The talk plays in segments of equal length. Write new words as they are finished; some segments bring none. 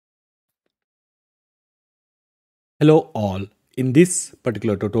Hello all. In this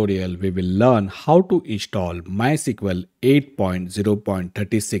particular tutorial, we will learn how to install MySQL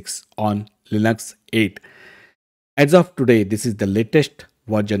 8.0.36 on Linux 8. As of today, this is the latest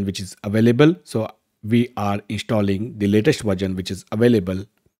version which is available. So we are installing the latest version which is available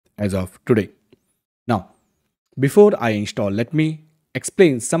as of today. Now, before I install, let me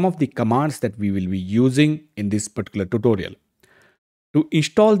explain some of the commands that we will be using in this particular tutorial. To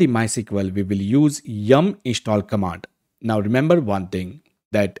install the MySQL, we will use yum install command. Now remember one thing,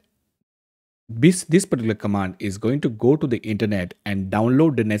 that this particular command is going to go to the internet and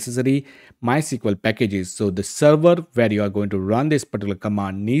download the necessary MySQL packages. So the server where you are going to run this particular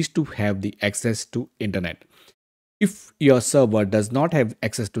command needs to have the access to internet. If your server does not have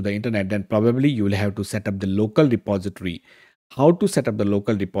access to the internet, then probably you will have to set up the local repository. How to set up the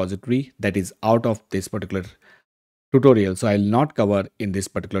local repository, that is out of this particular tutorial, so I will not cover in this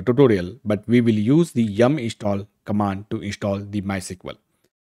particular tutorial, but we will use the yum install command to install the MySQL.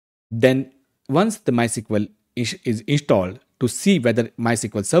 Then once the MySQL is installed, to see whether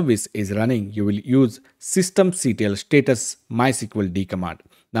MySQL service is running, you will use systemctl status mysqld command.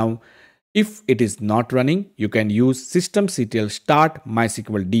 Now if it is not running, you can use systemctl start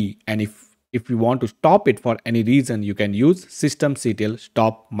mysqld, and if you want to stop it for any reason, you can use systemctl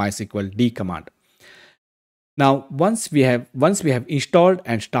stop mysqld command. Now, once we have installed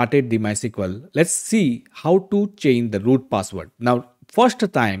and started the MySQL, let's see how to change the root password. Now, first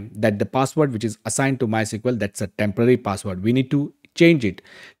time that the password which is assigned to MySQL, that's a temporary password. We need to change it.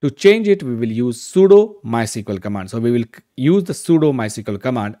 To change it, we will use sudo MySQL command. So we will use the sudo MySQL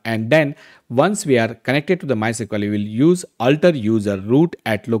command, and then once we are connected to the MySQL, we will use alter user root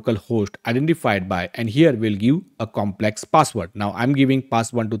at localhost identified by, and here we'll give a complex password. Now I'm giving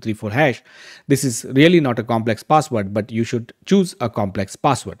pass1234 hash. This is really not a complex password, but you should choose a complex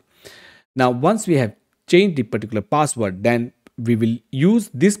password. Now once we have changed the particular password, then we will use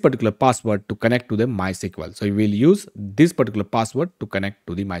this particular password to connect to the MySQL. So we will use this particular password to connect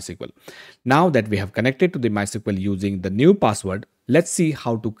to the MySQL. Now that we have connected to the MySQL using the new password, let's see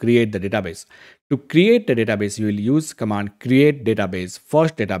how to create the database. To create the database, you will use command create database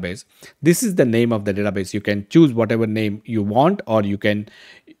first database. This is the name of the database. You can choose whatever name you want, or you can,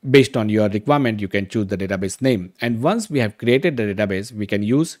 based on your requirement, you can choose the database name. And once we have created the database, we can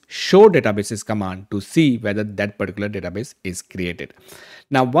use show databases command to see whether that particular database is created.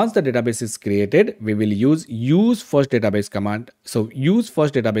 Now once the database is created, we will use first database command. So use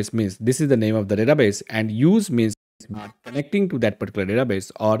first database means this is the name of the database, and use means connecting to that particular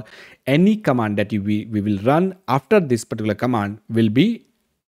database, or any command that we will run after this particular command will be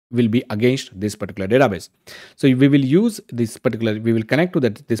against this particular database. So we will use this particular, we will connect to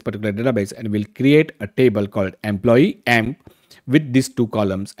this particular database, and we'll create a table called employee emp with these two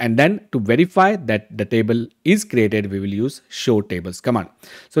columns, and then to verify that the table is created, we will use show tables command.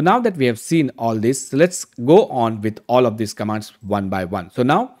 So now that we have seen all this, so let's go on with all of these commands one by one. So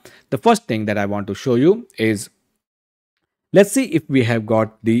now the first thing that I want to show you is, let's see if we have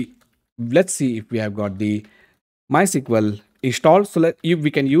got the MySQL installed. So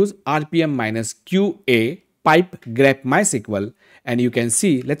we can use rpm-qa pipe grep MySQL, and you can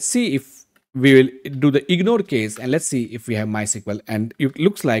see, let's see if we will do the ignore case, and let's see if we have MySQL, and it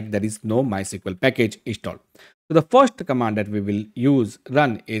looks like there is no MySQL package installed. So the first command that we will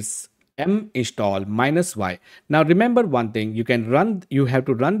run is -install -y. Now remember one thing, you have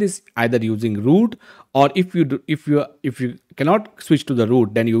to run this either using root, or if you cannot switch to the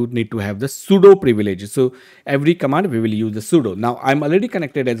root, then you need to have the sudo privileges. So every command we will use the sudo. Now I'm already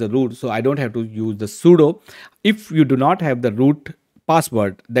connected as a root, so I don't have to use the sudo. If you do not have the root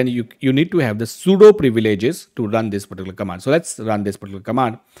password, then you need to have the sudo privileges to run this particular command. So let's run this particular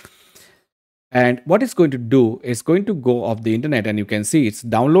command. And what it's going to do is going to go off the internet, and you can see it's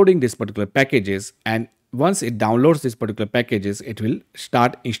downloading this particular packages, and once it downloads this particular packages, it will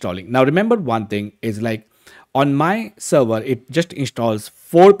start installing. Now remember one thing is, like on my server, it just installs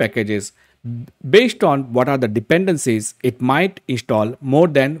 4 packages. Based on what are the dependencies, it might install more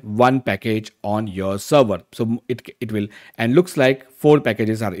than 1 package on your server. So it will, and looks like 4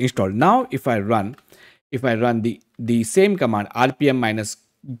 packages are installed. Now if I run the same command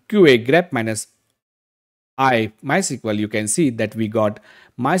rpm-qa grep -i MySQL, you can see that we got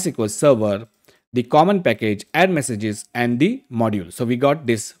MySQL server, the common package, add messages, and the module. So we got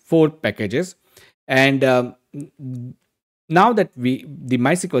these 4 packages, and now that the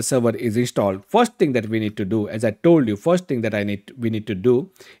MySQL server is installed, first thing that we need to do, as I told you, first thing that we need to do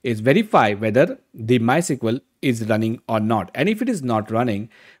is verify whether the MySQL is running or not. And if it is not running,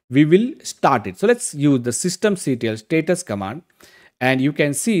 we will start it. So let's use the systemctl status command, and you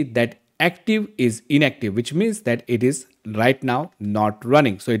can see that active is inactive, which means that it is right now not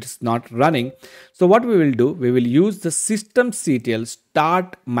running. So it is not running. So what we will do, we will use the systemctl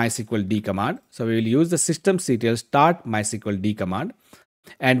start MySQL d command. So we will use the systemctl start MySQL d command.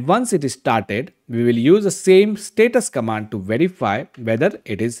 And once it is started, we will use the same status command to verify whether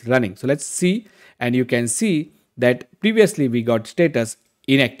it is running. So let's see, and you can see that previously we got status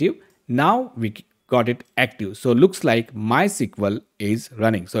inactive. Now we got it active. So looks like MySQL is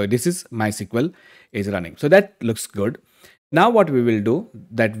running. So this is MySQL is running. So that looks good. Now what we will do,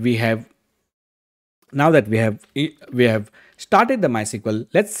 that we have started the MySQL,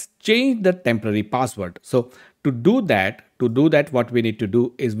 let's change the temporary password. So to do that, what we need to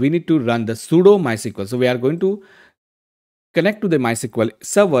do is we need to run the sudo MySQL. So we are going to connect to the MySQL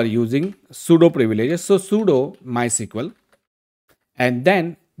server using sudo privileges. So sudo MySQL, and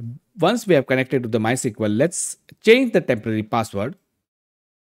then once we have connected to the MySQL, let's change the temporary password.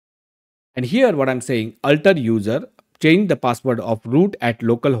 And here what I'm saying, alter user, change the password of root at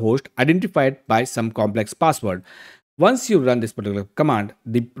localhost identified by some complex password. Once you run this particular command,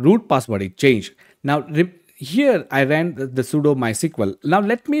 the root password is changed. Now here I ran the sudo MySQL. Now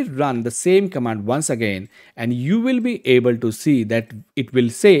let me run the same command once again, and you will be able to see that it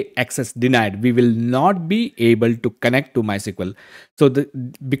will say access denied. We will not be able to connect to MySQL. So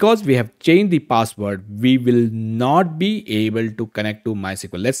because we have changed the password, we will not be able to connect to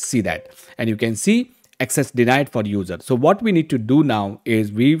MySQL. Let's see that. And you can see access denied for user. So what we need to do now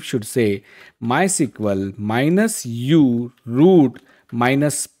is we should say MySQL -u root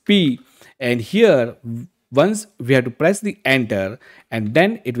 -p, and here once we have to press the enter, and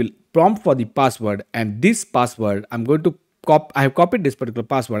then it will prompt for the password, and this password I'm going to I have copied this particular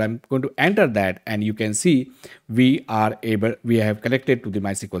password. I'm going to enter that, and you can see we have connected to the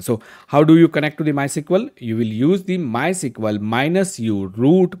MySQL. So how do you connect to the MySQL? You will use the MySQL -u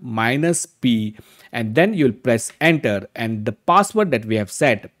root -p, and then you'll press enter, and the password that we have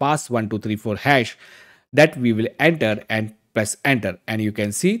set, pass1234 hash, that we will enter and press enter, and you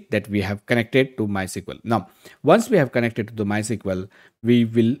can see that we have connected to MySQL. Now once we have connected to the MySQL, we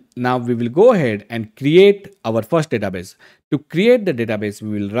will go ahead and create our first database. To create the database, we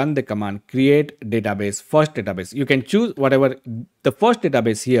will run the command create database first database. You can choose whatever. The first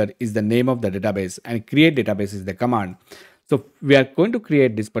database here is the name of the database, and create database is the command. So we are going to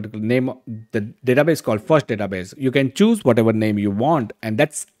create this particular name, the database called first database. You can choose whatever name you want, and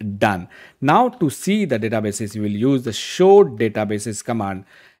that's done. Now to see the databases, you will use the show databases command,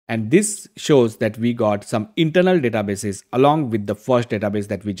 and this shows that we got some internal databases along with the first database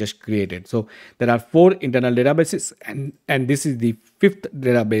that we just created. So there are 4 internal databases, and this is the 5th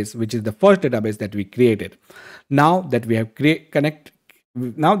database, which is the first database that we created. Now that we have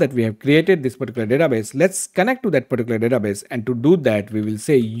created this particular database, let's connect to that particular database. And to do that, we will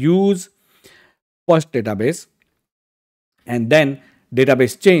say use first database, and then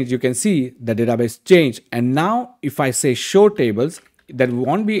database change. You can see the database change. And now if I say show tables, there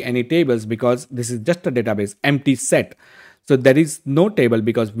won't be any tables because this is just a database empty set. So there is no table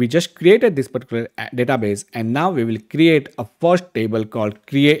because we just created this particular database, and now we will create a first table called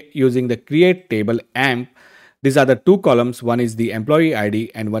create using the create table amp. These are the 2 columns. One is the employee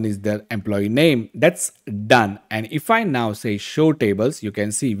ID and one is the employee name. That's done. And if I now say show tables, you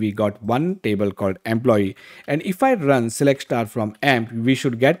can see we got one table called employee. And if I run select star from amp, we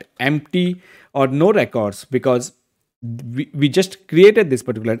should get empty or no records because we just created this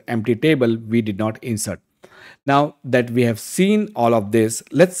particular empty table. We did not insert. Now that we have seen all of this,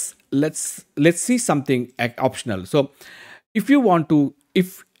 let's see something optional. So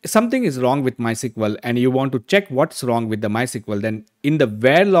if something is wrong with MySQL and you want to check what's wrong with the MySQL, then in the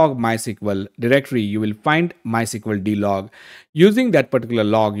where log MySQL directory, you will find MySQL D log. Using that particular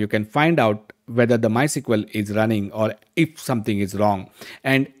log, you can find out whether the MySQL is running or if something is wrong.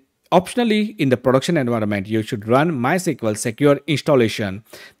 And optionally, in the production environment, you should run MySQL secure installation.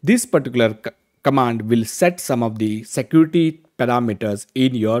 This particular command will set some of the security parameters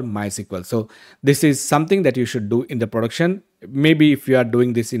in your MySQL. So this is something that you should do in the production. Maybe if you are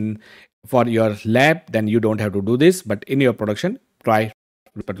doing this for your lab, then you don't have to do this, but in your production, try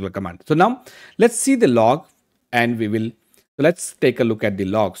this particular command. So now let's see the log, and let's take a look at the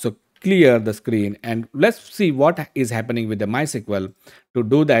log. So clear the screen and let's see what is happening with the MySQL. To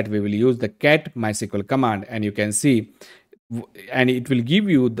do that, we will use the cat MySQL command, and you can see, and it will give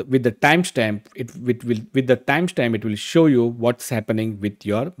you with the timestamp. With the timestamp, it will show you what's happening with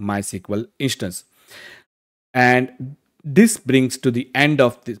your MySQL instance. And this brings to the end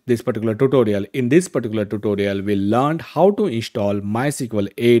of this particular tutorial. In this particular tutorial, we learned how to install MySQL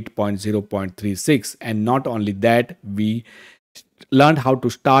 8.0.36, and not only that, we learned how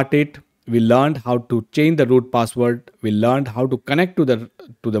to start it, We learned how to change the root password. We learned how to connect to the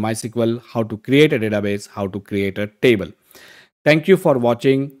MySQL, how to create a database, how to create a table. Thank you for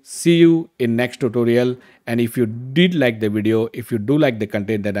watching. See you in next tutorial. And if you did like the video, if you do like the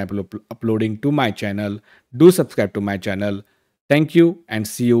content that I'm uploading to my channel, do subscribe to my channel. Thank you and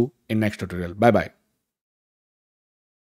see you in next tutorial. Bye bye.